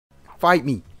Fight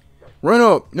me. Run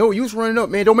up. No, you was running up,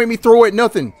 man. Don't make me throw at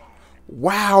nothing.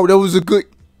 Wow, that was a good...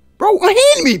 Bro,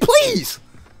 hand me, please.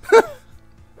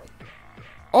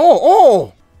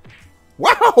 Oh.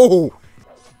 Wow.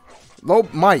 Low,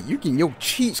 Mike, you can your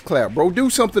cheeks clap, bro. Do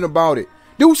something about it.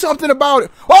 Do something about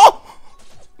it. Oh!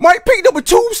 Mike picked up a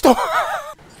tombstone.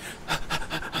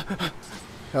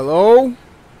 Hello?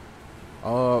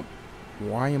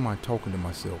 Why am I talking to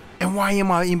myself? And why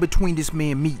am I in between this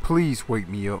man meat? Please wake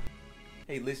me up.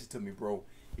 Hey, listen to me, bro.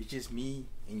 It's just me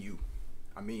and you.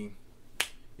 I mean,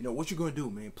 you know what you gonna do,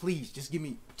 man? Please, just give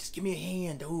me a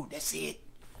hand, dude. That's it.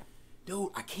 Dude,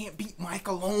 I can't beat Mike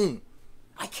alone.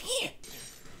 I can't.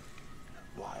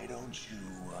 Why don't you,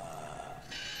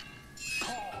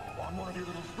 call on one of your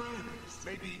little friends?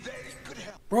 Maybe they could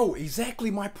help. Bro,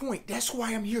 exactly my point. That's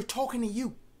why I'm here talking to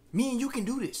you. Me and you can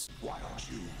do this. Why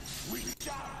don't you reach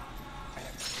out and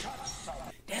cut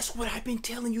someone? That's what I've been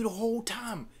telling you the whole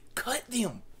time. Cut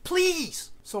them,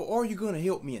 please. So are you gonna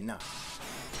help me or not?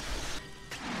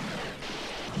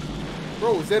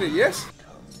 Bro, is that a yes?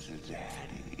 Come to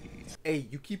daddy. Hey,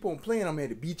 you keep on playing, I'm here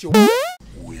to beat your...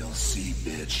 We'll see,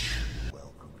 bitch.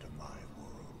 Welcome to my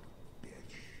world,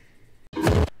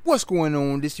 bitch. What's going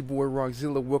on? This your boy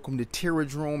Rockzilla. Welcome to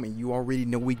Terrordrome, and you already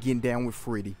know we getting down with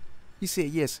Freddy. He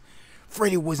said yes,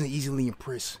 Freddy wasn't easily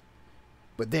impressed,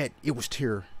 but that it was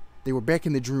terror. They were back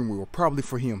in the dream world, probably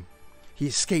for him. He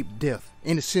escaped death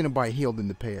and the Cenobite held in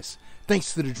the past.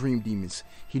 Thanks to the dream demons,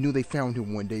 he knew they found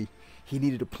him one day. He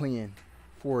needed a plan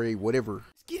for a whatever.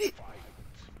 Let's get it.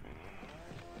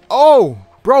 Oh,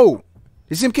 bro,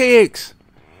 it's MKX.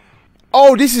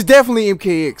 Oh, this is definitely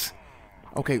MKX.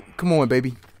 Okay, come on,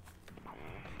 baby.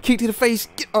 Kick to the face.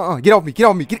 Get off me. Get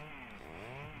off me. Get.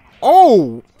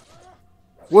 Oh.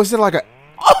 Was it like a...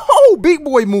 Oh, big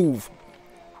boy move.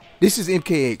 This is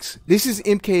MKX. This is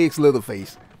MKX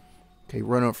Leatherface. Okay,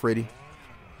 run up, Freddy.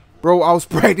 Bro, I was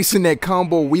practicing that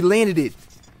combo. We landed it.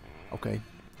 Okay.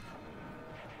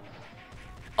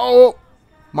 Oh,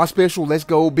 my special. Let's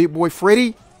go, big boy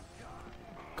Freddy.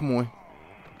 Come on.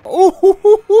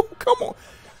 Oh, come on.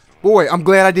 Boy, I'm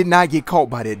glad I did not get caught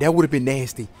by that. That would have been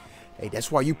nasty. Hey,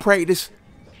 that's why you practice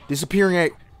disappearing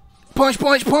act. Punch,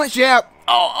 punch, punch, jab.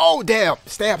 Oh, dab.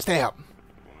 Stab, stab.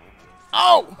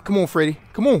 Oh, come on, Freddy.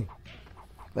 Come on.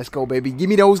 Let's go, baby. Give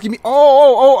me those. Give me.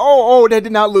 Oh. That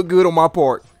did not look good on my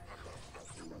part.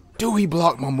 Dude, he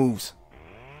blocked my moves.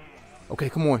 Okay,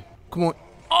 come on. Come on.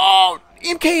 Oh,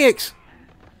 MKX.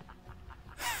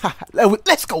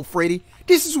 Let's go, Freddy.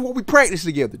 This is what we practice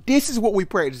together. This is what we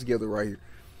practice together right here.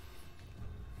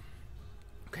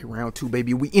 Okay, round 2,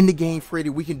 baby. We in the game, Freddy.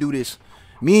 We can do this.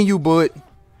 Me and you, bud.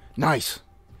 Nice.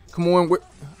 Come on.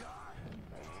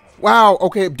 Wow.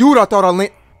 Okay, dude, I thought I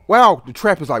landed. Wow, the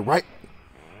trap is like right.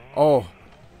 Oh.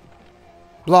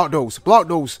 Block those. Block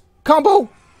those. Combo.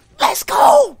 Let's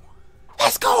go.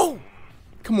 Let's go.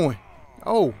 Come on.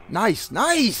 Oh, nice.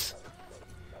 Nice.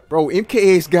 Bro,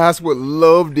 MKX guys would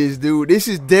love this, dude. This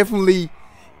is definitely...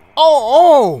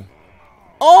 Oh,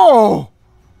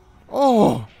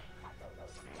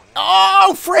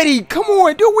 Freddy, come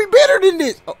on, dude. We better than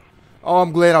this. Oh,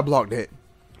 I'm glad I blocked that.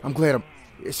 I'm glad I'm...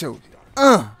 So,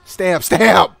 stab,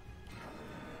 stab.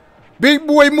 Big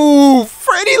boy move.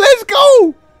 Freddy, let's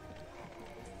go.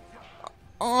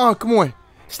 Come on.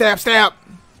 Stab, stab.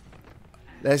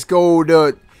 Let's go,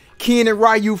 the Ken and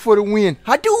Ryu for the win.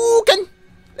 Hadouken.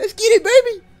 Let's get it,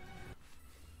 baby.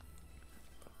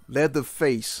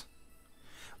 Leatherface.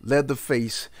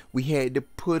 Leatherface. We had to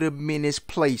put him in his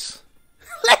place.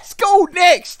 Let's go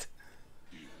next.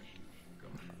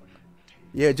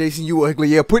 Yeah, Jason, you ugly.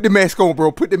 Yeah, put the mask on,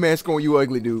 bro. Put the mask on, you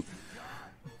ugly dude.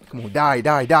 Come on, die,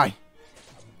 die, die.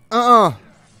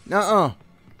 No,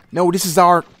 this is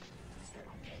our...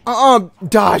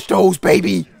 Dodge those,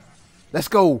 baby. Let's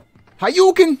go.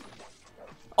 Hadouken.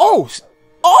 Oh,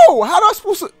 how do I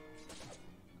supposed to...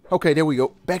 Okay, there we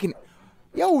go. Back in...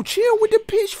 Yo, chill with the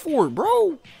pitchfork,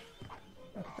 bro.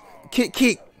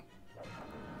 Kick.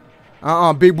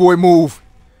 Big boy move.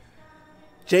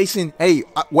 Jason, hey,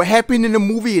 what happened in the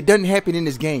movie, it doesn't happen in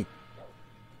this game.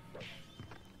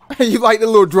 You like the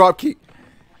little drop kick.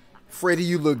 Freddy,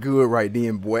 you look good right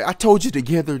then, boy. I told you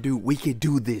together, dude, we could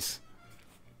do this.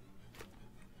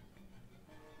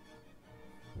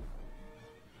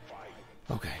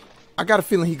 Okay. I got a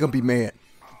feeling he gonna be mad.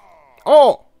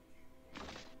 Oh!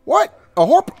 What? A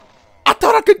harp? I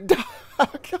thought I could...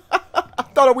 I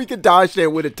thought we could dodge that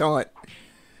with a taunt.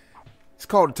 It's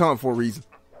called a taunt for a reason.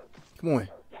 Come on.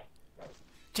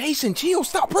 Jason, chill.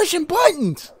 Stop pushing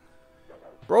buttons.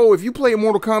 Bro, if you play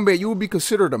Mortal Kombat, you would be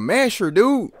considered a masher,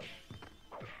 dude.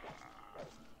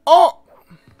 Oh!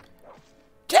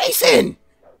 Jason!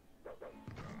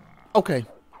 Okay.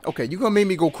 Okay, you gonna make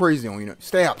me go crazy on you.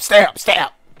 Stab, stab,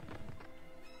 stab.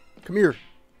 Come here.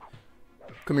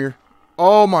 Come here.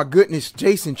 Oh my goodness,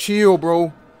 Jason, chill,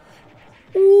 bro.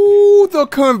 Ooh, the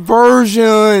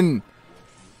conversion.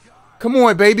 Come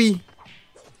on, baby.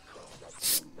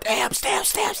 Stab, stab,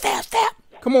 stab, stab, stab.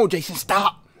 Come on, Jason,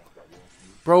 stop.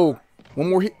 Bro, one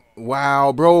more hit.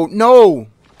 Wow, bro. No.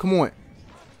 Come on.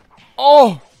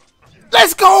 Oh,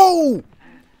 let's go.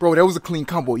 Bro, that was a clean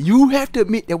combo. You have to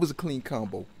admit that was a clean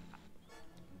combo.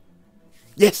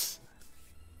 Yes.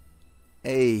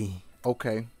 Hey,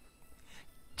 okay.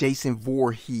 Jason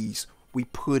Voorhees. We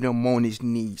put him on his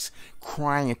knees,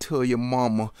 crying to your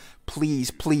mama, please,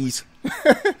 please.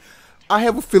 I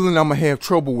have a feeling I'm gonna have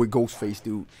trouble with Ghostface,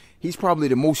 dude. He's probably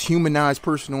the most humanized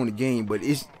person on the game, but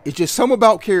it's just something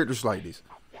about characters like this.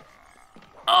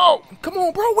 Oh, come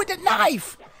on, bro, with the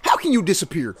knife. How can you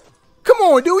disappear? Come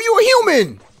on, dude, you a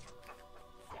human.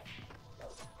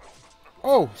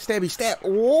 Oh, stabby stab.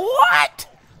 What?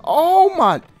 Oh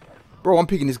my. Bro, I'm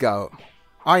picking this guy up.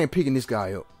 I am picking this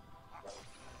guy up.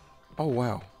 Oh,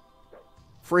 wow.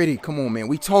 Freddy, come on, man.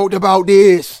 We talked about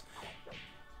this.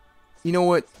 You know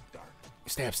what?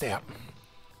 Stab, stab.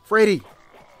 Freddy.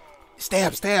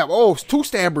 Stab, stab. Oh, it's 2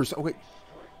 stabbers. Okay.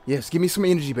 Yes, give me some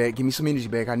energy back. Give me some energy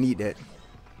back. I need that.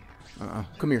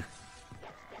 Come here.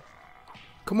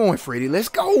 Come on, Freddy. Let's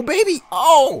go, baby.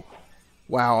 Oh.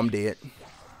 Wow, I'm dead.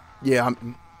 Yeah,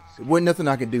 there wasn't nothing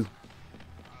I could do.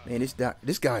 Man,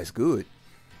 this guy is good.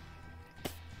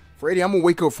 Freddy, I'm going to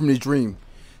wake up from this dream.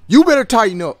 You better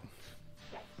tighten up.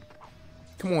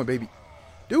 Come on, baby.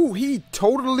 Dude, he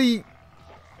totally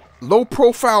low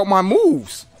profile my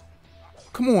moves.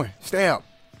 Come on, stab.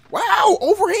 Wow,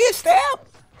 overhead stab.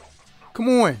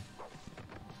 Come on.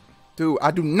 Dude,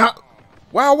 I do not.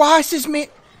 Wow, why is this man?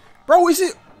 Bro, is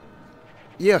it?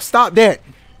 Yeah, stop that.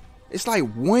 It's like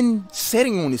one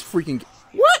setting on this freaking.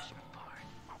 What?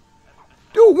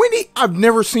 Dude, I've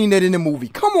never seen that in the movie.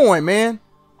 Come on, man.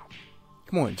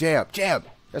 Come on, jab, jab.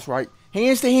 That's right.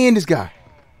 Hands to hand, this guy.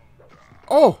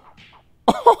 Oh.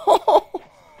 Oh.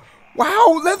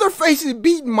 Wow, Leatherface is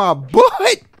beating my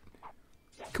butt.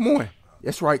 Come on.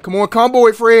 That's right. Come on, combo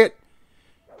it, Fred.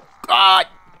 God.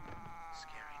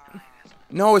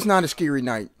 No, it's not a scary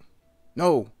night.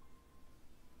 No.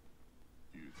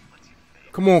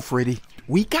 Come on, Freddy.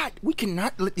 We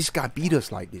cannot let this guy beat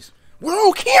us like this. We're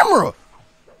on camera.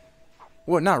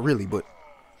 Well, not really, but.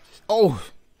 Oh.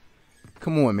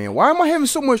 Come on, man. Why am I having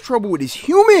so much trouble with this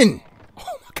human?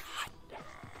 Oh, my God.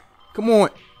 Come on.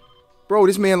 Bro,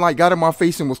 this man, like, got in my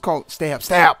face and was called stab,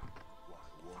 stab.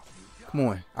 Come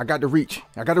on. I got the reach.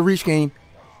 I got the reach game.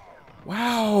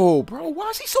 Wow, bro. Why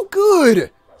is he so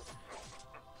good?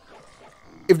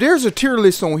 If there's a tier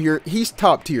list on here, he's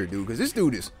top tier, dude. Because this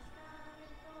dude is.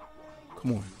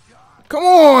 Come on. Come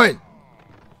on.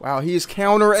 Wow, he is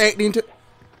counteracting to.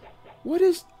 What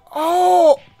is.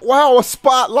 Oh, wow, a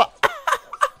spotlight.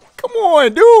 Come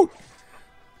on, dude.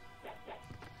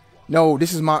 No,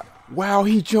 this is my. Wow,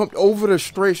 he jumped over the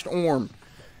stretched arm.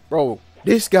 Bro,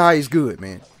 this guy is good,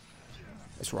 man.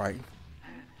 That's right.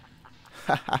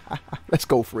 Let's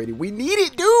go, Freddy. We need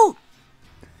it, dude.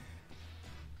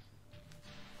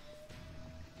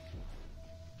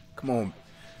 Come on.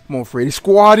 Come on, Freddy.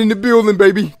 Squad in the building,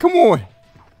 baby. Come on.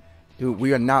 Dude,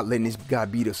 we are not letting this guy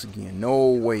beat us again.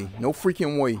 No way. No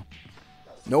freaking way.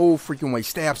 No freaking way.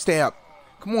 Stab, stab.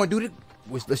 Come on, dude.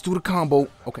 Let's do the combo.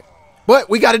 Okay. But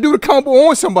we got to do the combo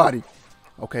on somebody.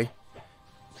 Okay.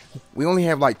 We only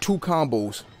have like 2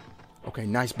 combos. Okay,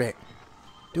 nice back.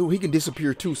 Dude, he can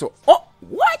disappear too. So, oh,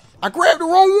 what? I grabbed the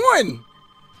wrong one.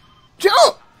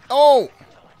 Jump. Oh.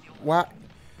 What?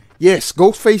 Yes,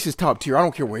 Ghostface is top tier. I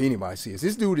don't care what anybody says.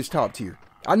 This dude is top tier.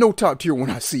 I know top tier when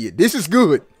I see it. This is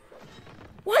good.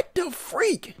 What the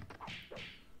freak?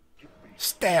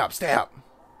 Stab, stab.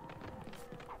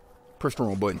 Press the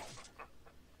wrong button.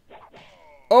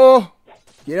 Oh,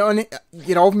 get on it.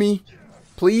 Get off me,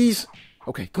 please.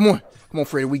 Okay, come on. Come on,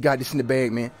 Freddy. We got this in the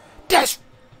bag, man. That's.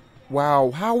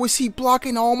 Wow, how is he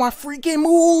blocking all my freaking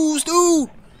moves, dude?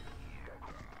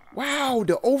 Wow,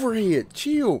 the overhead.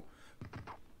 Chill.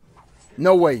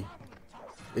 No way.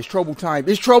 It's trouble time.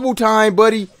 It's trouble time,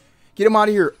 buddy. Get him out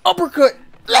of here. Uppercut.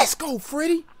 Let's go,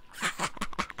 Freddy.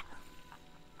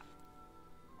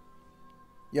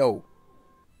 Yo.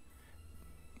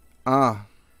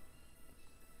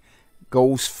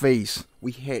 Ghostface.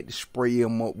 We had to spray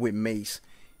him up with mace.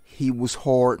 He was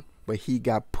hard, but he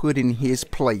got put in his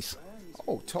place.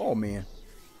 Oh, tall man.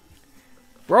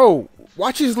 Bro,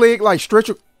 watch his leg like stretch.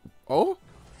 Oh?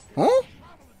 Huh?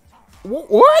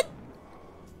 What?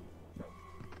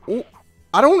 Oh,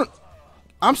 I don't.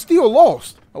 I'm still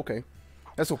lost. Okay.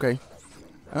 That's okay.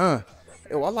 Yo,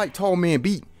 I like tall man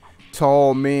beat.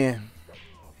 Tall man.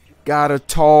 Got a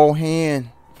tall hand.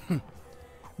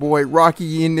 Boy,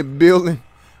 Rocky in the building.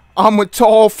 I'm a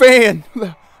tall fan.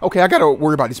 Okay, I gotta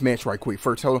worry about this match right quick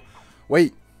first. Hold on.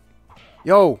 Wait.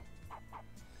 Yo.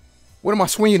 What am I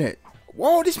swinging at?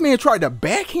 Whoa, this man tried to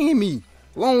backhand me.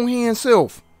 Long hand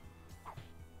self.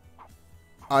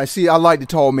 I see. I like the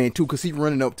tall man too, cause he's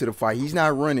running up to the fight. He's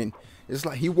not running. It's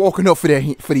like he walking up for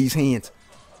that for these hands.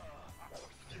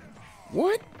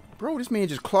 What, bro? This man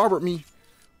just clobbered me.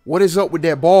 What is up with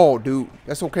that ball, dude?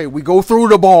 That's okay. We go through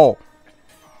the ball.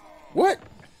 What?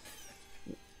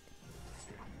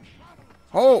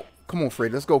 Oh, come on,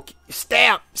 Fred. Let's go.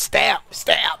 Stab, stab,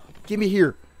 stab. Give me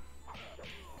here.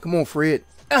 Come on, Fred.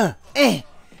 And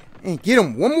get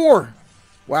him. One more.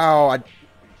 Wow.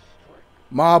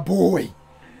 My boy.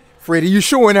 Freddy, you're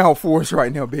showing out for us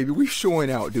right now, baby. We're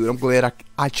showing out, dude. I'm glad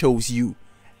I chose you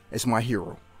as my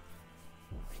hero.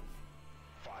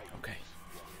 Okay.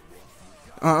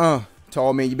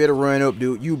 Tall man, you better run up,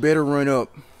 dude. You better run up.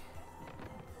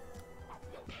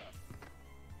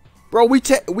 Bro,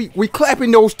 we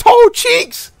clapping those tall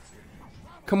cheeks.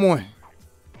 Come on.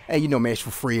 Hey, you know match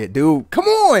for Fred, dude. Come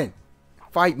on.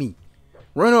 Fight me.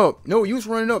 Run up. No, you was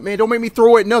running up, man. Don't make me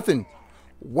throw it, nothing.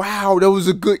 Wow, that was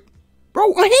a good...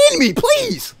 Bro, unhand me,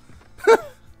 please.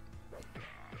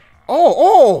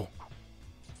 Oh.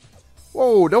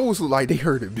 Whoa, those look like they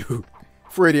hurt him, dude.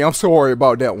 Freddy, I'm sorry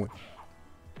about that one.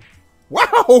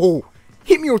 Wow.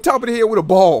 Hit me on top of the head with a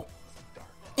ball.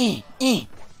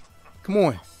 Come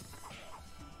on.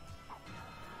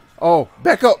 Oh,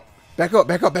 back up. Back up,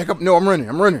 back up, back up. No, I'm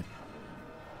running.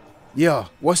 Yeah,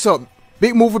 what's up?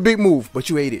 Big move, but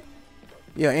you ate it.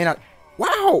 Yeah, and I...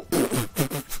 Wow.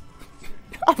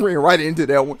 I ran right into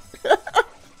that one.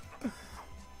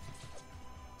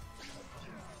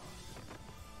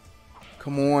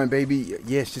 Come on, baby.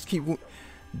 Yes, just keep...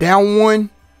 Down one.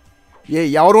 Yeah,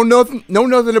 y'all don't know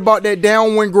nothing about that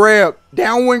down one grab.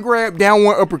 Down one grab, down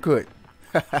one uppercut.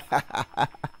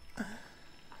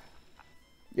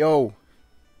 Yo,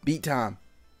 beat time.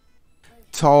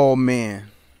 Tall man.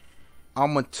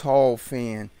 I'm a tall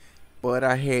fan, but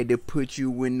I had to put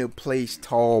you in the place,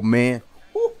 tall man.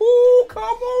 Woohoo! Come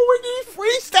on with these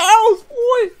freestyles,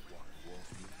 boy.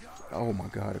 Oh my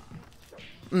God.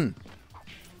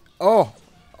 Oh.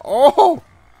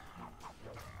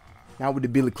 Not with the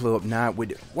Billy Club, not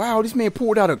with it. Wow, this man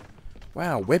pulled out a...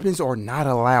 Wow, weapons are not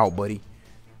allowed, buddy.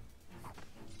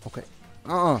 Okay.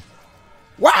 Wow.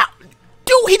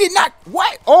 Dude, he did not...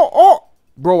 What? Oh.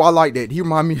 Bro, I like that. He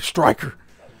remind me of Striker.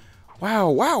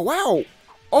 Wow.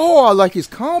 Oh, I like his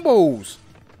combos.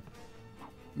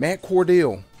 Matt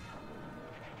Cordell.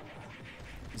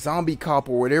 Zombie Cop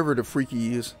or whatever the freak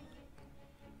he is.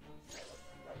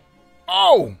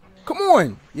 Oh, come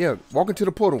on. Yeah, walk into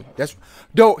the puddle. That's...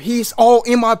 Though, he's all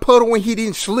in my puddle and he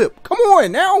didn't slip. Come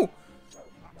on, now.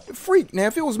 Freak. Now,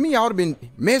 if it was me, I would have been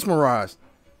mesmerized.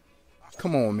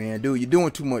 Come on, man. Dude, you're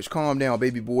doing too much. Calm down,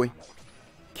 baby boy.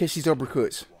 Catch these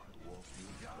uppercuts.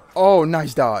 Oh,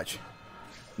 nice dodge.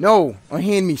 No,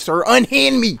 unhand me, sir.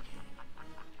 Unhand me.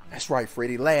 That's right,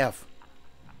 Freddy. Laugh.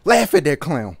 Laugh at that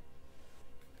clown.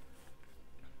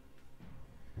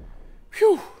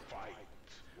 Phew.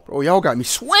 Bro, y'all got me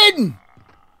sweating.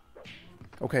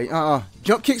 Okay,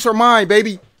 jump kicks are mine,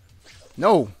 baby.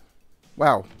 No.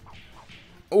 Wow.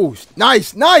 Oh,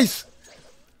 nice.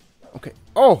 Okay.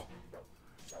 Oh,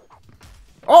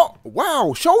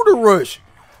 wow. Shoulder rush.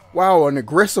 Wow, an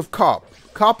aggressive cop.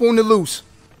 Cop on the loose.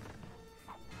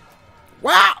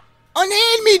 Wow.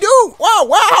 Unhand me, dude.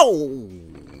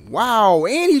 Wow.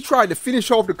 And he tried to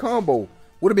finish off the combo.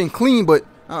 Would have been clean, but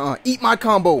eat my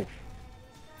combo.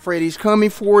 Freddy's coming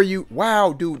for you.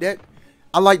 Wow, dude.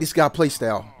 I like this guy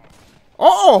playstyle.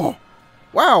 Oh.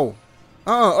 Wow.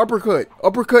 Uppercut.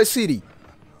 Uppercut City.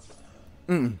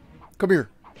 Come here.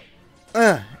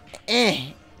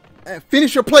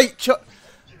 Finish your plate, Chuck.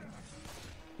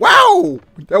 Wow.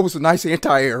 That was a nice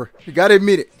anti-air. You gotta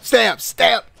admit it. Stab.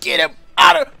 Get him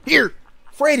out of here.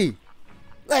 Freddy.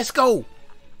 Let's go.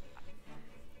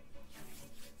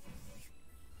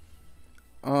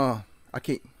 I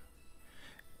can't.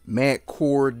 Matt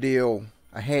Cordell.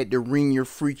 I had to ring your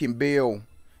freaking bell.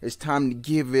 It's time to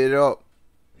give it up.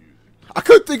 I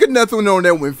couldn't think of nothing on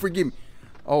that one. Forgive me.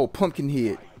 Oh,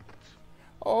 Pumpkinhead.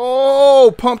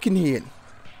 Oh, Pumpkinhead.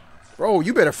 Bro,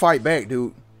 you better fight back,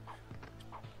 dude.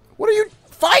 What are you...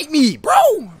 Fight me,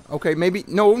 bro. Okay, maybe...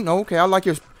 No, okay. I like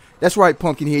your... That's right,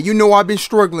 Pumpkinhead. You know I've been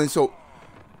struggling, so...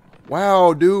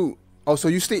 Wow, dude. Oh, so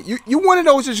you stay... You one of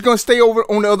those that's gonna stay over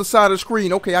on the other side of the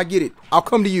screen. Okay, I get it. I'll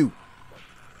come to you.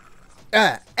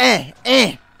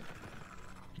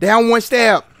 Down one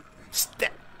stab.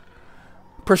 Stab.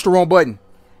 Press the wrong button.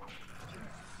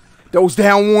 Those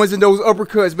down ones and those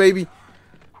uppercuts, baby.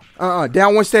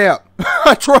 Down one stab.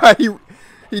 I tried.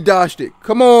 He dodged it.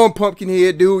 Come on,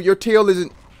 Pumpkinhead, dude. Your tail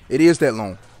isn't. It is that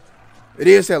long. It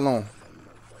is that long.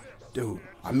 Dude,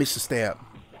 I missed a stab.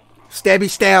 Stabby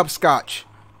stab scotch.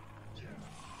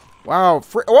 Wow.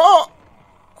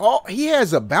 Oh, he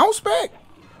has a bounce back?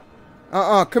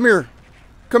 Come here.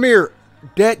 Come here.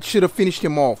 That should have finished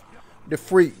him off. The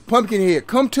freak. Pumpkinhead,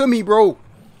 come to me, bro.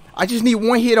 I just need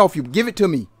one hit off you. Give it to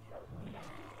me.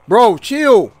 Bro,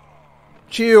 chill.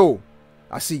 Chill.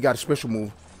 I see you got a special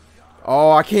move.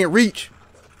 Oh, I can't reach.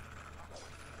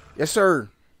 Yes, sir.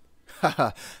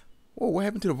 Haha. Whoa, what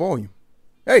happened to the volume?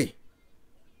 Hey.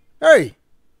 Hey.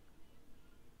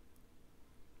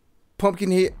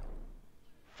 Pumpkinhead.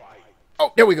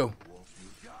 Oh, there we go.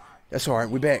 That's all right.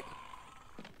 We're back.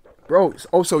 Bro,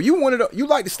 oh, so you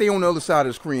like to stay on the other side of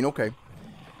the screen. Okay.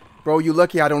 Bro, you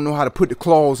lucky I don't know how to put the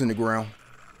claws in the ground.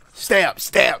 Stab,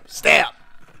 stab, stab.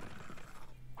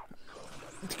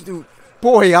 Dude,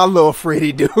 boy, I love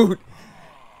Freddy, dude.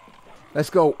 Let's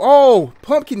go. Oh,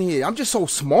 Pumpkinhead. I'm just so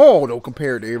small, though,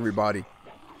 compared to everybody.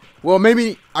 Well,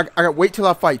 maybe I gotta wait till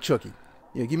I fight Chucky.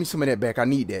 Yeah, give me some of that back. I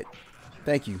need that.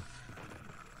 Thank you.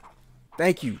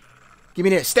 Thank you. Give me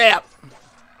that stab.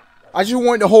 I just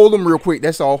wanted to hold him real quick.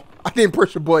 That's all. I didn't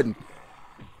press the button.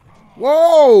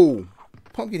 Whoa.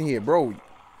 Pumpkinhead, bro.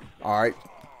 All right.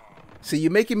 See,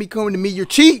 you're making me come to me. You're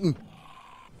cheating.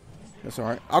 That's all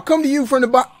right. I'll come to you from the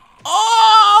bottom.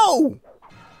 Oh!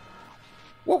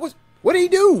 What did he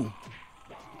do?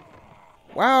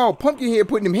 Wow, Pumpkinhead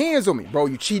putting them hands on me. Bro,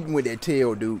 you cheating with that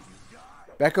tail, dude.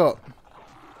 Back up.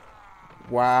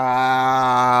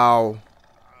 Wow.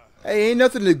 Hey, ain't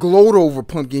nothing to gloat over,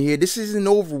 Pumpkinhead. This isn't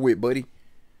over with, buddy.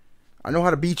 I know how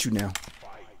to beat you now.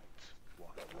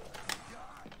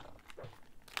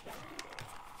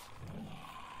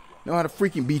 Know how to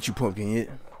freaking beat you, Pumpkinhead.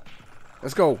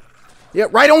 Let's go. Yeah,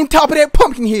 right on top of that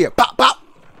Pumpkinhead. Bop, bop.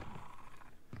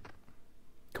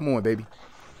 Come on, baby.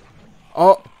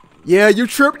 Oh, yeah, you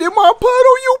tripped in my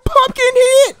puddle, you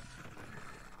Pumpkinhead.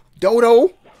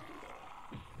 Dodo.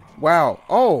 Wow.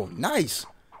 Oh, nice.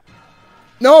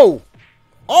 No.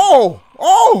 Oh.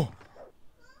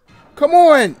 Come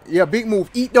on. Yeah, big move.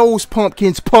 Eat those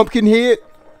pumpkins, Pumpkinhead.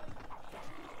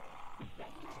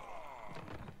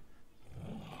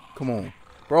 Come on.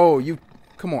 Bro,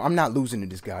 come on. I'm not losing to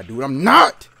this guy, dude. I'm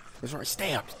not. That's right.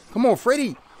 Stabs. Come on,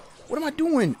 Freddy. What am I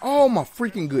doing? Oh, my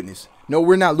freaking goodness. No,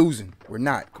 we're not losing. We're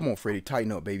not. Come on, Freddy.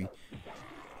 Tighten up, baby.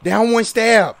 Down one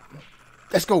stab.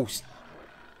 Let's go.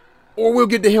 Or we'll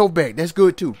get the health back. That's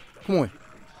good, too. Come on.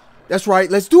 That's right.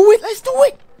 Let's do it. Let's do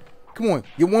it. Come on.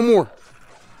 Get one more.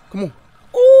 Come on.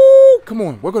 Oh, come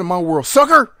on. Welcome to my world,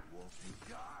 sucker.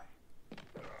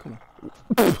 Come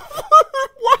on.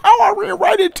 Wow, I ran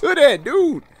right into that,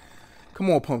 dude. Come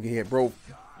on, Pumpkinhead, bro.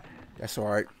 That's all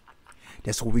right.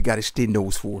 That's what we got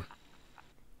extendos for.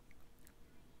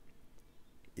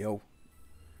 Yo.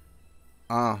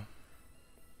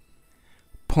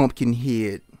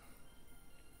 Pumpkinhead.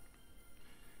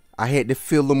 I had to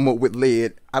fill him up with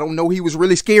lead. I don't know. He was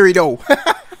really scary, though.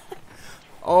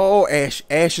 Oh, Ash.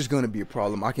 Ash is going to be a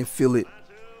problem. I can feel it.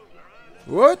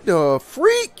 What the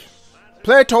freak?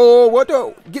 Plateau. What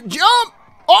the? Jump.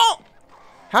 Oh.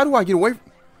 How do I get away?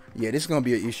 Yeah, this is going to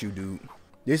be an issue, dude.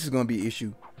 This is going to be an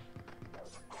issue.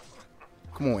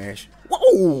 Come on, Ash.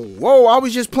 Whoa. Whoa. I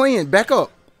was just playing. Back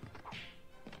up.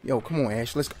 Yo, come on,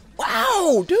 Ash. Let's go.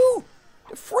 Wow, dude.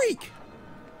 The freak.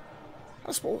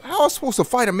 How am I supposed to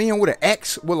fight a man with an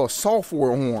axe with a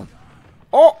software arm?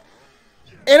 Oh,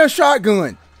 and a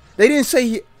shotgun. They didn't say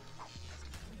he...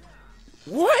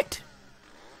 What?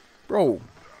 Bro.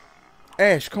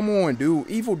 Ash, come on, dude.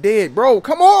 Evil Dead. Bro,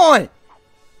 come on.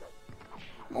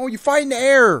 Come on, you fighting the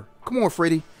air. Come on,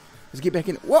 Freddy. Let's get back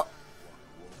in. What?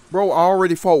 Bro, I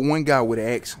already fought one guy with an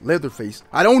axe. Leatherface.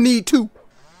 I don't need two.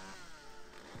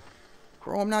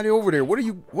 Bro, I'm not over there. What are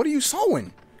you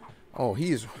sewing? Oh,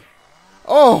 he is...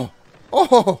 Oh.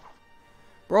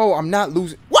 Bro, I'm not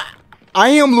losing. What? I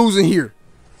am losing here.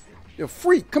 You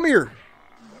freak. Come here.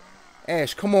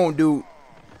 Ash, come on, dude.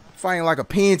 Fighting like a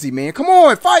pansy, man. Come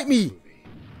on, fight me.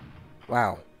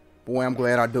 Wow. Boy, I'm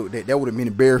glad I did that. That would have been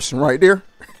embarrassing right there.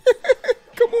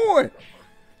 Come on.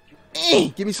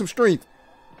 Give me some strength.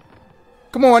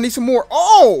 Come on, I need some more.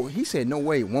 Oh, he said, no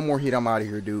way. One more hit, I'm out of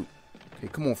here, dude. Okay,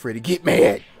 come on, Freddy. Get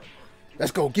mad.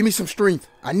 Let's go. Give me some strength.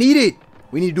 I need it.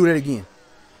 We need to do that again.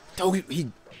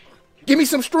 Give me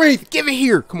some strength. Give it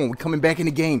here. Come on, we're coming back in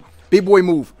the game. Big boy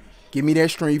move. Give me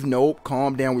that strength. Nope.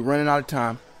 Calm down. We're running out of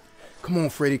time. Come on,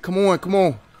 Freddy. Come on. Come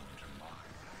on.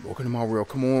 Welcome to my world.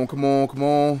 Come on, come on, come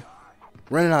on.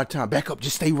 Running out of time. Back up.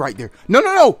 Just stay right there. No,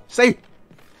 no, no. Stay.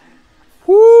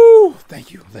 Woo.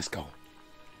 Thank you. Let's go.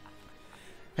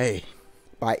 Hey,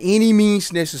 by any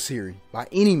means necessary. By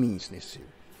any means necessary.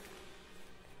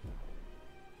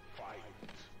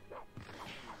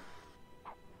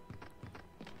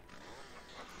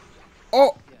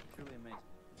 Oh.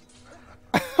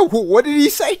 What did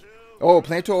he say? Oh,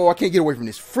 Planto. Oh, I can't get away from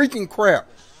this freaking crap.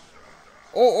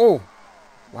 Oh, oh.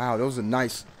 Wow, that was a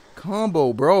nice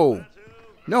combo, bro.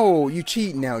 No, you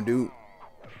cheating now, dude.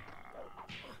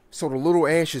 So the little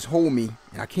ashes hold me,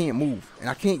 and I can't move, and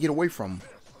I can't get away from them.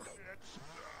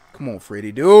 Come on,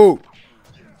 Freddy, dude.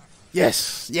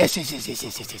 Yes, yes, yes, yes, yes,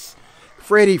 yes, yes, yes.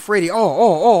 Freddy, Freddy. Oh,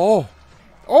 oh, oh, oh.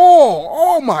 Oh,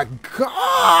 oh my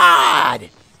God.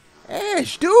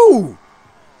 Ash, dude.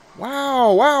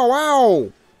 Wow, wow,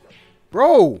 wow.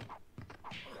 Bro.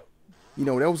 You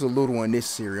know, that was a little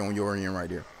unnecessary on your end right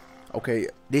there. Okay,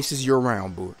 this is your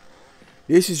round, bud.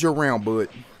 This is your round, bud.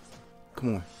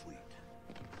 Come on.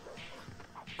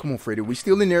 Come on, Freddy. We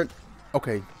still in there.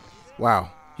 Okay. Wow.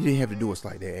 You didn't have to do us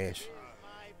like that, Ash.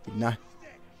 Nah.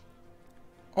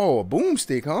 Oh, a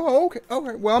boomstick, huh? Oh, okay.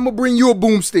 Okay. Well, I'm going to bring you a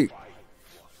boomstick.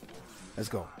 Let's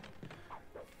go.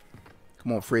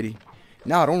 Come on, Freddy.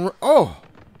 Nah, don't. Oh.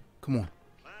 Come on.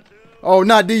 Oh,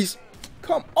 not these.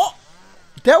 Come on.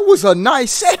 That was a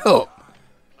nice setup.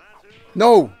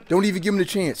 No, don't even give him the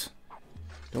chance.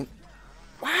 Don't.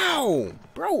 Wow,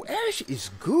 bro, Ash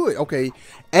is good. Okay,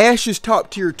 Ash is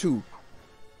top tier too.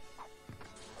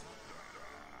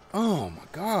 Oh my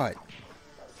God,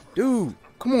 dude,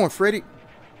 come on, Freddy.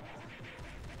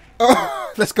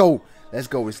 Let's go. Let's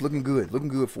go. It's looking good. Looking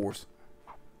good for us.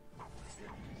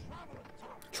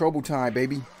 Trouble time,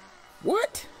 baby.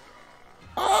 What?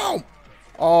 Oh,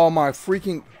 oh my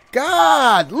freaking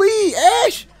God, Lee,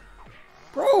 Ash.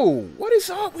 Bro, what is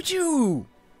up with you?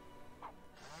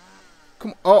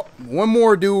 Come on. Oh, one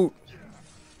more, dude.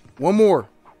 One more.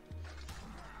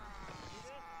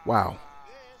 Wow.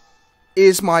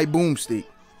 It's my boomstick.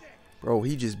 Bro,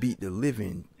 he just beat the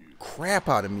living crap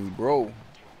out of me, bro.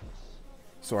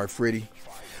 Sorry, Freddy.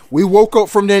 We woke up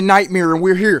from that nightmare and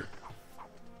we're here.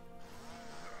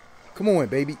 Come on,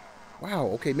 baby. Wow,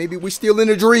 okay, maybe we're still in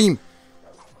a dream.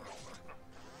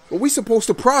 But we supposed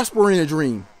to prosper in a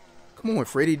dream. Come on,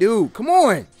 Freddy, dude. Come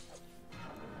on.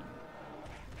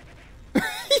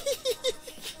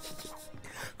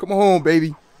 Come on,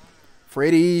 baby.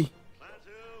 Freddy.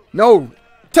 No.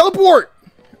 Teleport.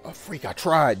 Oh, freak. I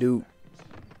tried, dude.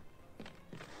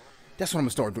 That's what I'm going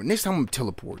to start doing. Next time I'm going to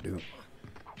teleport, dude.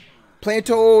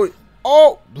 Planto.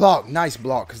 Oh, block. Nice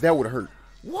block, because that would have hurt.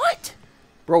 What?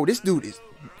 Bro, this dude is...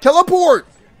 Teleport.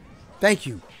 Thank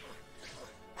you.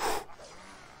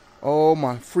 Oh,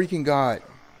 my freaking God.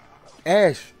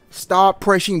 Ash, stop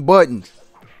pressing buttons.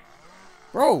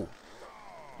 Bro.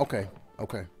 Okay.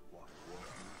 Okay.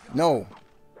 No.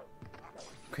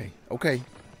 Okay. Okay.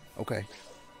 Okay.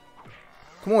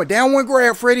 Come on. Down one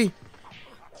grab, Freddy.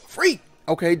 Freak.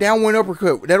 Okay. Down one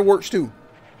uppercut. That works too.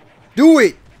 Do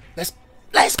it.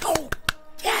 Let's go.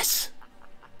 Yes.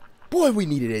 Boy, we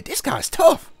needed it. This guy's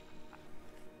tough.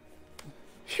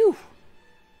 Phew.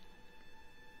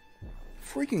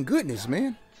 Freaking goodness,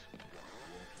 man.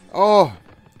 Oh,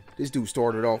 this dude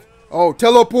started off. Oh,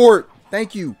 teleport.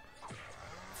 Thank you.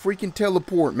 Freaking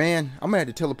teleport, man. I'm going to have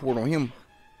to teleport on him.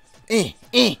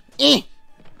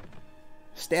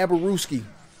 Stabberooski.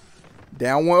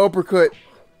 Down one uppercut.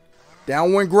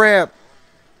 Down one grab.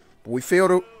 But we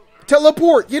failed to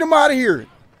teleport. Get him out of here.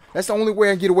 That's the only way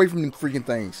I can get away from them freaking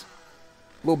things.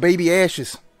 Little baby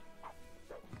ashes.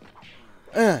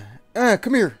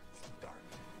 Come here.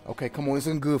 Okay, come on. This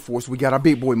isn't good for us. We got our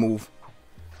big boy move.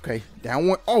 Okay, down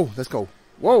one. Oh, let's go.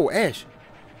 Whoa, Ash.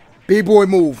 Big boy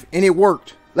move. And it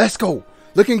worked. Let's go.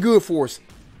 Looking good for us.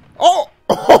 Oh.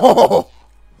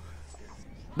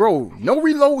 Bro, no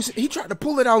reloads. He tried to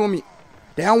pull it out on me.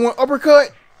 Down one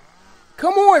uppercut.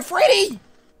 Come on, Freddy.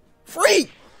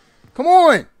 Freak. Come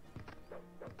on.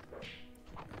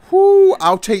 Whoo,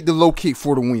 I'll take the low kick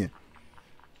for the win.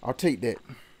 I'll take that.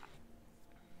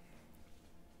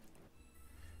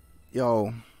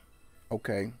 Yo.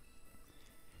 Okay.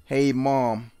 Hey,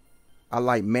 Mom. I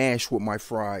like mash with my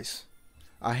fries.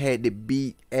 I had to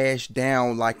beat Ash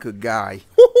down like a guy.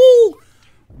 Woohoo!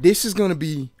 This is gonna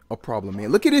be a problem,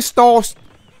 man. Look at his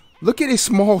look at his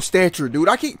small stature, dude.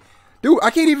 I can't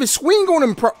even swing on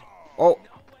him. Oh,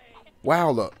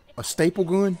 wow! A staple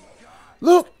gun.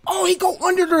 Look. Oh, he go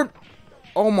under the.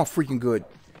 Oh my freaking good.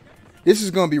 This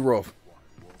is gonna be rough.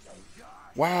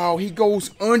 Wow, he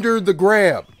goes under the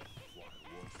grab.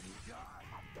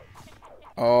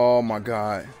 Oh my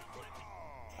God.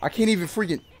 I can't even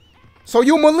freaking... So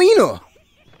you're Melina.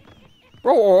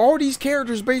 Bro, are all these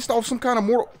characters based off some kind of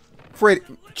mortal... Freddy...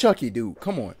 Chucky, dude.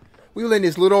 Come on. We letting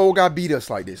this little old guy beat us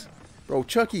like this. Bro,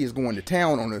 Chucky is going to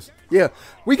town on us. Yeah,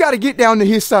 we got to get down to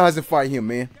his size and fight him,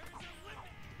 man.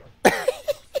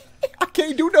 I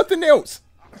can't do nothing else.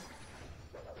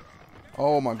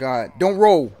 Oh, my God. Don't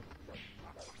roll.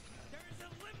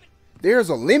 There's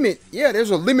a limit. Yeah,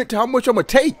 there's a limit to how much I'm going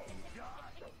to take.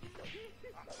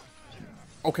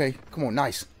 Okay, come on,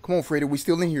 nice. Come on, Freddy, we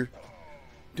still in here.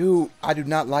 Dude, I do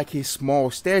not like his small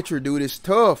stature, dude. It's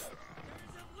tough.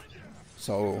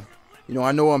 So, you know,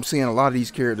 I know I'm seeing a lot of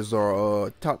these characters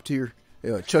are top tier.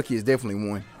 Chucky is definitely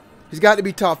one. He's got to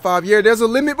be top 5. Yeah, there's a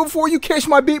limit before you catch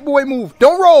my big boy move.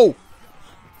 Don't roll.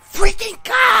 Freaking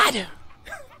God.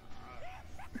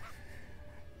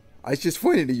 It's just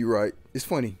funny to you, right? It's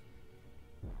funny.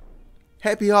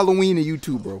 Happy Halloween to you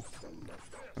too, bro.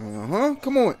 Uh-huh.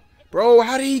 Come on. Bro,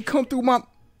 how did he come through my...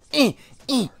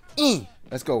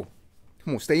 Let's go.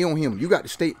 Come on, stay on him. You got to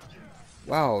stay...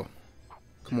 Wow.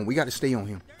 Come on, we got to stay on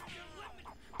him.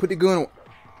 Put the gun on...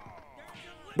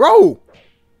 Bro!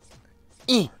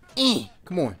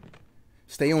 Come on.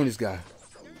 Stay on this guy.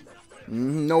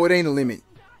 No, it ain't a limit.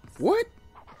 What?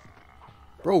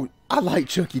 Bro, I like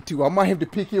Chucky too. I might have to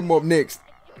pick him up next.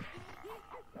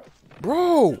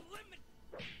 Bro!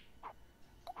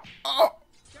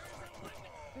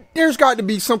 There's got to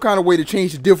be some kind of way to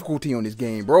change the difficulty on this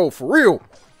game, bro. For real.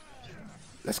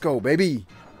 Let's go, baby.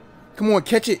 Come on,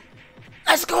 catch it.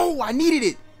 Let's go. I needed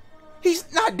it.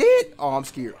 He's not dead. Oh, I'm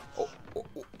scared.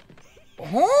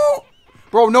 Huh?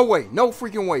 Bro, no way. No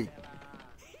freaking way.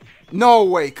 No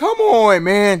way. Come on,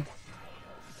 man.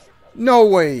 No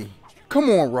way. Come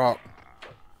on, Rock.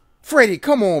 Freddy,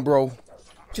 come on, bro.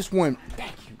 Just one.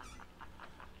 Thank you.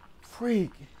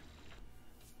 Freak.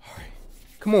 All right.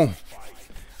 Come on.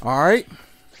 All right.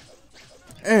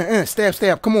 Stab,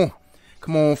 stab. Come on.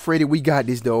 Come on, Freddy. We got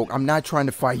this, dog. I'm not trying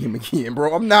to fight him again,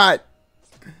 bro. I'm not.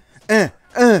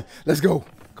 Let's go.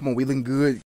 Come on. We looking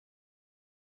good.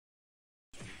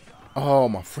 Oh,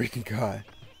 my freaking God.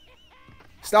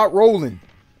 Stop rolling.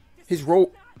 His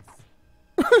roll.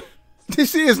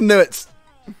 This is nuts.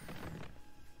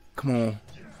 Come on.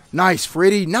 Nice,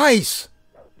 Freddy. Nice.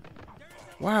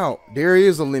 Wow. There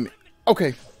is a limit.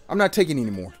 Okay. I'm not taking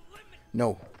anymore.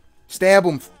 No. Stab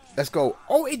him. Let's go.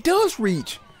 Oh, it does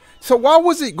reach. So why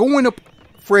was it going up?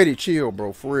 Freddy, chill,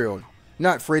 bro. For real.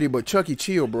 Not Freddy, but Chucky,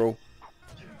 chill, bro.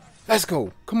 Let's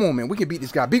go. Come on, man. We can beat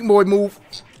this guy. Big boy move.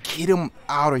 Get him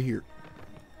out of here.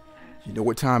 You know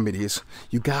what time it is.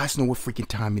 You guys know what freaking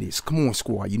time it is. Come on,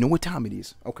 squad. You know what time it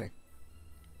is. Okay.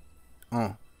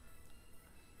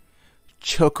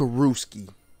 Chuckarooski.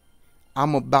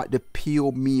 I'm about to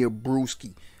peel me a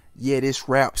brewski. Yeah, this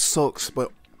rap sucks,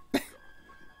 but...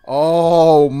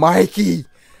 Oh, Mikey.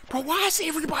 Bro, why is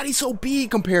everybody so big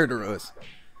compared to us?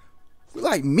 We're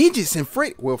like midgets and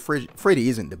Freddy. Well, Freddy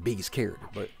isn't the biggest character,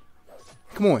 but...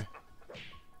 Come on.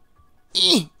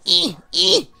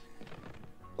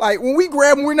 Like, when we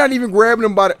grab him, we're not even grabbing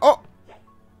him by the... Oh!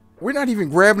 We're not even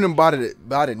grabbing him by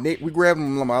the neck. We grab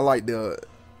him by, like, the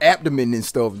abdomen and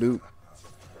stuff, dude.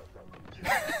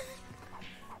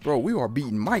 Bro, we are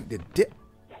beating Mike to death.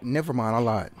 Never mind, I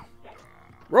lied.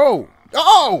 Bro!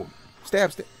 Oh!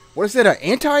 Stab, stab. What is that, an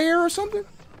anti-air or something?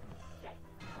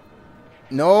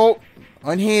 No.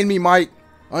 Unhand me, Mike.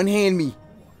 Unhand me.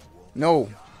 No.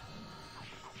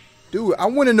 Dude, I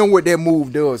want to know what that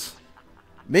move does.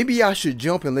 Maybe I should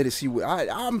jump and let it see what...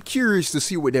 I'm curious to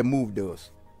see what that move does.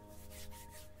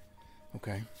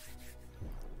 Okay.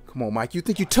 Come on, Mike. You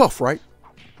think you're tough, right?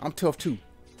 I'm tough, too.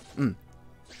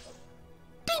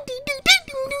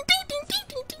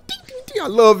 I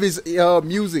love his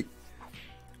music.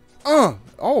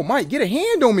 Oh, Mike, get a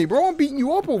hand on me, bro. I'm beating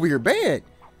you up over here bad.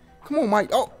 Come on, Mike.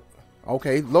 Oh,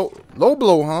 okay. Low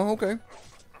blow, huh? Okay.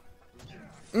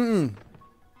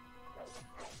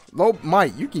 Low,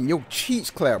 Mike, you can your cheeks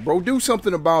clap, bro. Do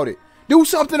something about it. Do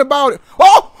something about it.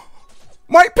 Oh,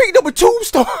 Mike picked up a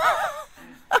tombstone.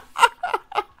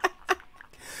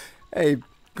 Hey,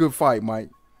 good fight, Mike.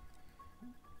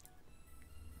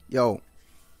 Yo.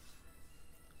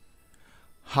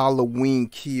 Halloween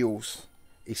kills.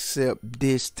 Except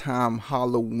this time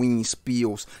Halloween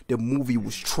spills. The movie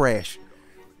was trash.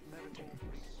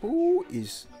 Who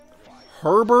is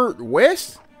Herbert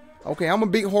West? Okay, I'm a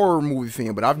big horror movie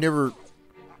fan, but I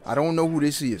don't know who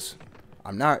this is.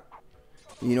 I'm not,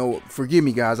 you know, forgive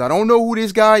me, guys. I don't know who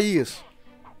this guy is.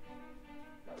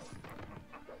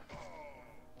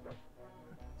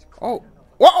 Oh,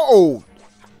 whoa!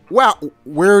 Wow,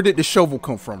 where did the shovel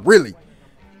come from? Really?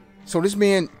 So this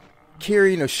man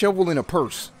carrying a shovel in a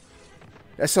purse.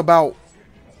 That's about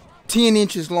 10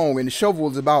 inches long, and the shovel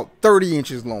is about 30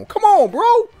 inches long. Come on,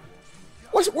 bro.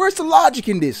 Where's the logic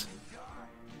in this?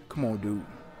 Come on, dude.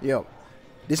 Yep.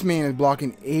 This man is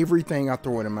blocking everything I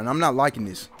throw at him, and I'm not liking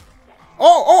this.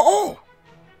 Oh.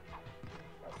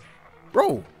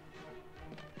 Bro.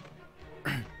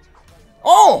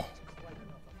 Oh.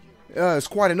 It's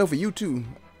quite enough for you, too.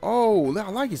 Oh, I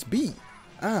like his beat.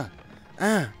 Come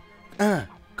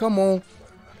on.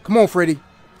 Come on, Freddy.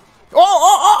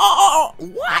 Oh.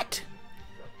 What?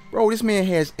 Bro, this man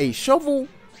has a shovel,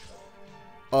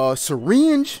 a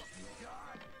syringe,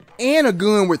 and a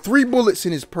gun with 3 bullets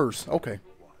in his purse. Okay.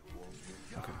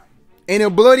 And a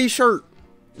bloody shirt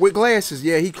with glasses.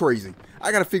 Yeah, he crazy.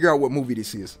 I gotta figure out what movie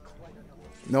this is.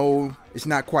 No, it's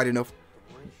not quite enough.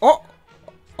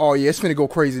 Oh yeah, it's finna go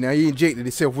crazy now. He injected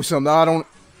himself with something. I don't.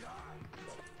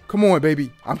 Come on,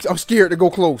 baby. I'm scared to go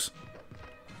close.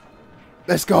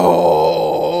 Let's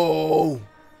go.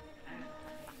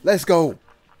 Let's go.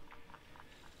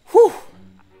 Whew.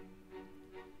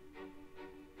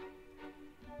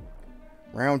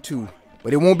 Round 2.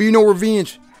 But it won't be no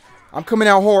revenge. I'm coming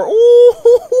out hard.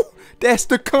 Ooh, that's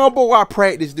the combo I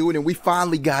practiced doing, and we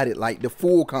finally got it. Like the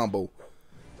full combo.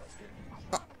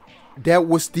 That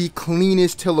was the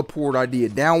cleanest teleport I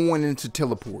did. Down 1 into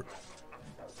teleport.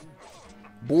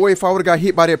 Boy, if I would have got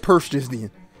hit by that purse just then,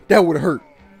 that would have hurt.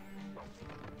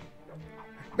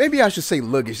 Maybe I should say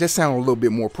luggage. That sounds a little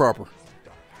bit more proper.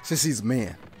 Since he's a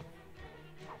man.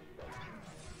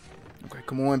 Okay,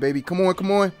 come on, baby. Come on.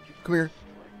 Come here.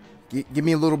 Give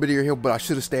me a little bit of your help, but I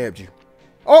should have stabbed you.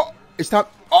 Oh, it's time.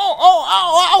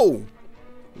 Oh.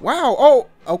 Wow. Oh,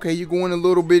 okay. You're going a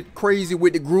little bit crazy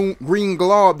with the green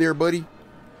glob there, buddy.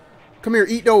 Come here.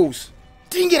 Eat those.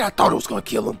 Dang it. I thought it was going to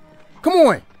kill him. Come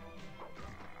on.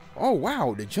 Oh,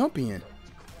 wow. The jump in.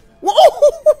 Whoa.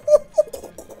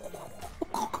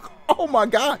 Oh, my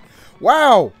God.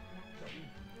 Wow.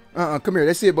 Come here.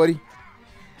 That's it, buddy.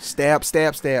 Stab.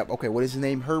 Okay, what is his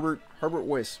name? Herbert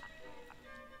West.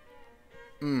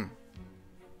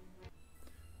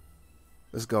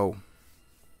 Let's go.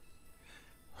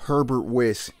 Herbert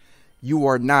West. You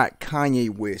are not Kanye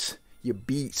West. You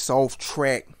beat soft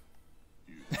track.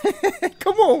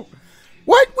 Come on.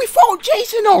 What? We fought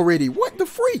Jason already. What the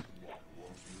freak?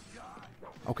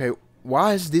 Okay,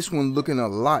 why is this one looking a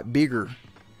lot bigger?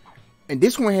 And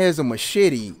this one has a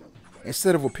machete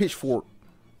instead of a pitchfork.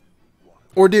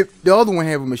 Or did the other one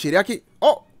have a machete? I can't.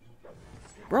 Oh.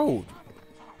 Bro.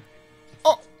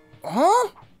 Oh. Huh?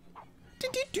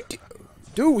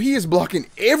 Dude, he is blocking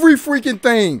every freaking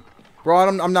thing.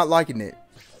 Bro, I'm not liking that.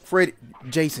 Freddy,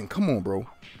 Jason, come on, bro.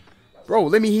 Bro,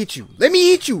 let me hit you. Let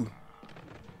me hit you.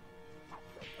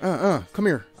 Come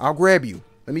here. I'll grab you.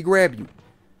 Let me grab you.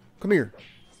 Come here.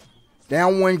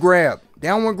 Down 1 grab.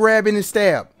 Down 1 grab and then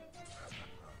stab.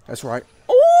 That's right.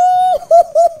 Oh,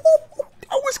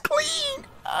 that was clean.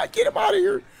 Get him out of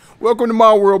here. Welcome to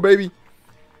my world, baby.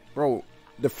 Bro,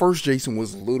 the first Jason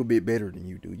was a little bit better than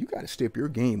you, dude. You got to step your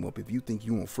game up if you think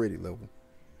you on Freddy level.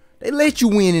 They let you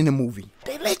win in the movie.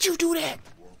 They let you do that.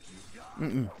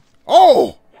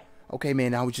 Oh. Okay,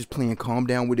 man. I was just playing calm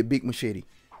down with the big machete.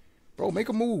 Bro, make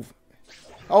a move.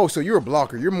 Oh, so you're a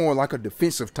blocker. You're more like a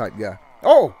defensive type guy.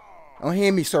 Oh.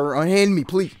 Unhand me, sir. Unhand me,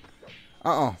 please.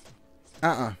 Yeah,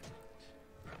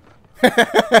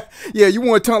 you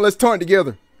want to taunt? Let's taunt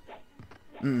together.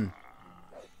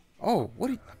 Oh,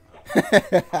 what?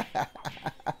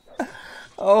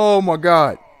 Oh my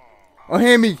God!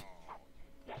 Unhand me.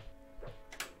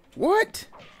 What?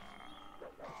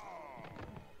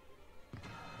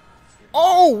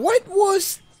 Oh, what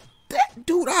was that,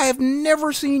 dude? I have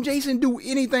never seen Jason do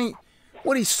anything.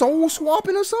 What? He's soul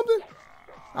swapping or something?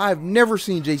 I've never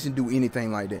seen Jason do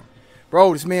anything like that.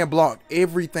 Bro, this man blocked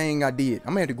everything I did. I'm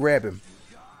gonna have to grab him.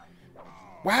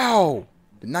 Wow.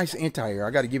 The nice anti-air.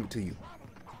 I gotta give it to you.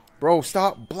 Bro,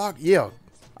 stop. Block. Yeah.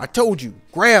 I told you.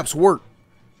 Grabs work.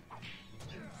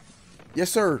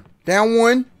 Yes, sir. Down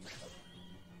 1.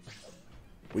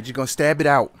 We're just gonna stab it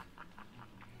out.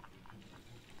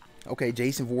 Okay,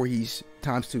 Jason Voorhees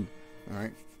 ×2.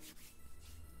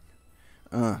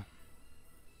 Alright.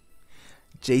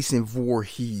 Jason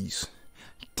Voorhees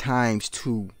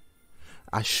 ×2.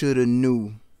 I should have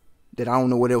knew that. I don't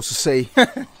know what else to say.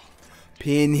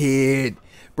 Pinhead.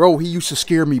 Bro, he used to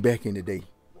scare me back in the day.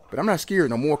 But I'm not scared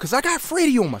no more because I got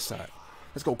Freddy on my side.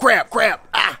 Let's go. Grab.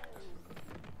 Ah.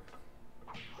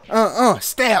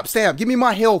 Stab. Give me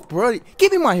my health, bro.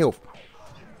 Give me my health.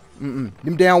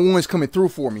 Them down 1s coming through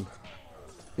for me.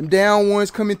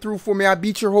 I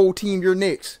beat your whole team. You're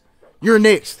next.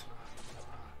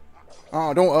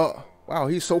 Oh, don't. Wow,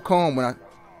 he's so calm when I.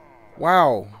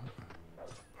 Wow.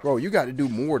 Bro, you got to do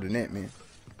more than that, man.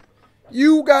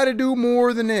 You got to do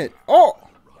more than that. Oh!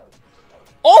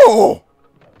 Oh!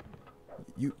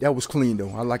 That was clean,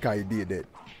 though. I like how you did that.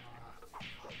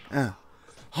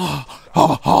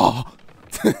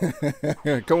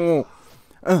 Come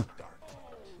on.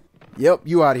 Yep,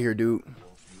 you out of here, dude.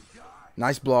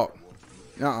 Nice block.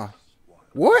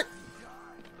 What?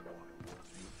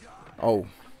 Oh.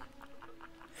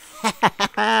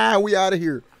 We out of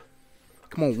here.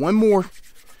 Come on, one more.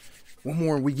 One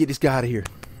more and we get this guy out of here.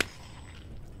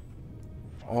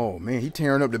 Oh, man, he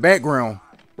tearing up the background.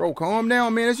 Bro, calm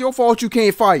down, man. It's your fault you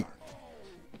can't fight.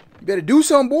 You better do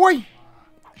something, boy.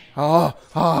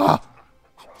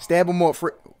 Stab him up,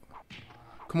 Fred.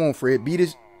 Come on, Fred.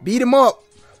 Beat him up.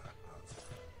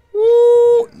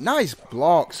 Woo! Nice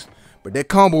blocks. But that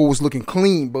combo was looking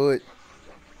clean, bud.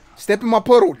 Step in my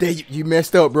puddle. There, you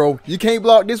messed up, bro. You can't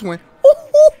block this one.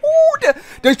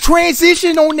 The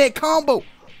transition on that combo.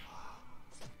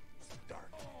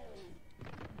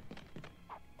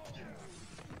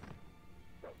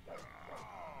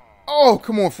 Oh,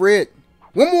 come on, Fred.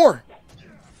 One more.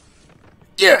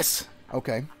 Yes.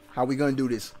 Okay. How we gonna do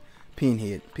this?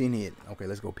 Pinhead. Okay,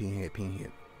 let's go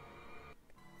pinhead.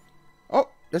 Oh,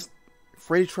 that's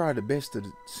Freddy tried the best of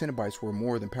the Cenobites were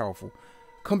more than powerful.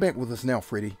 Come back with us now,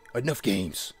 Freddy. Enough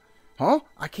games. Huh?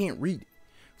 I can't read.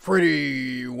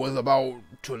 Freddy was about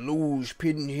to lose.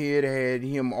 Pinhead had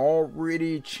him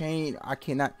already chained. I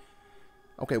cannot.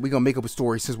 Okay, we're going to make up a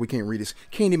story since we can't read this.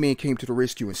 Candyman came to the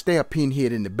rescue and stabbed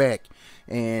Pinhead in the back.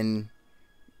 And,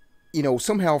 you know,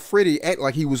 somehow Freddy acted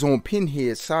like he was on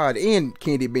Pinhead's side and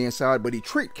Candyman's side. But he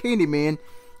tricked Candyman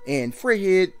and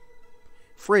Freddy,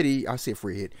 I said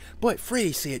Fredhead. But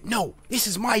Freddy said, no, this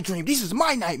is my dream. This is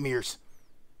my nightmares.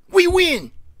 We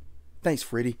win. Thanks,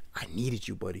 Freddy. I needed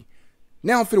you, buddy.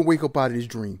 Now I'm finna wake up out of this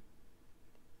dream.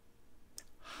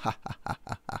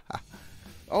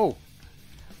 Oh.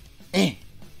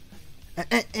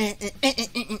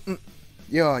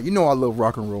 Yeah, you know I love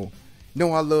rock and roll.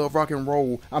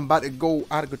 I'm about to go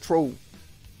out of control.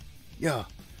 Yeah.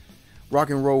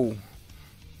 Rock and roll.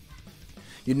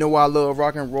 You know I love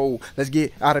rock and roll. Let's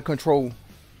get out of control.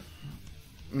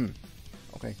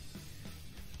 Okay.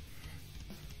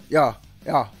 Yeah.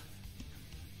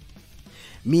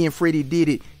 Me and Freddy did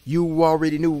it. You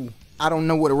already knew. I don't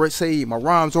know what to say. My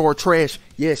rhymes are trash.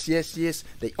 Yes.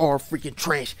 They are freaking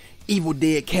trash. Evil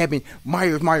Dead Cabin.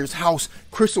 Myers house.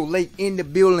 Crystal Lake in the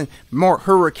building. Mark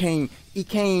Hurricane.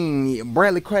 Ekane.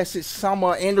 Bradley Crassett.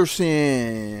 Sama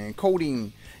Anderson.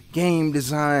 Coding. Game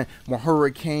design. Mark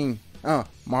Hurricane.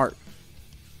 Mark.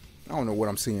 I don't know what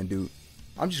I'm saying, dude.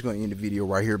 I'm just going to end the video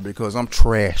right here because I'm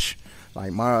trash.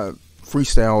 Like, my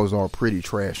freestyles are pretty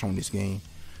trash on this game.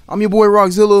 I'm your boy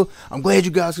Rockzilla. I'm glad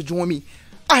you guys could join me.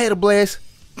 I had a blast.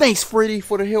 Thanks, Freddy,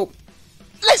 for the help.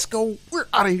 Let's go. We're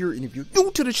out of here. And if you're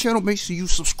new to the channel, make sure you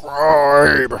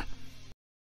subscribe.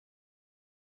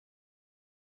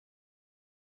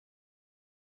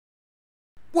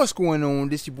 What's going on?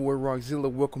 This your boy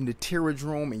Rockzilla. Welcome to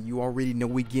Terrordrome. And you already know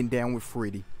we getting down with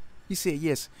Freddy. He said,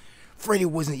 yes, Freddy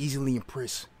wasn't easily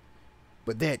impressed.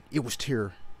 But that, it was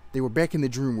terror. They were back in the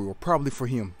dream world, probably for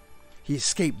him. He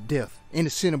escaped death and the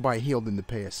Cenobite held in the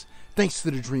past. Thanks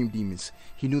to the dream demons.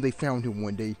 He knew they found him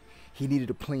one day. He needed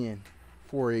a plan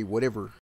for a whatever.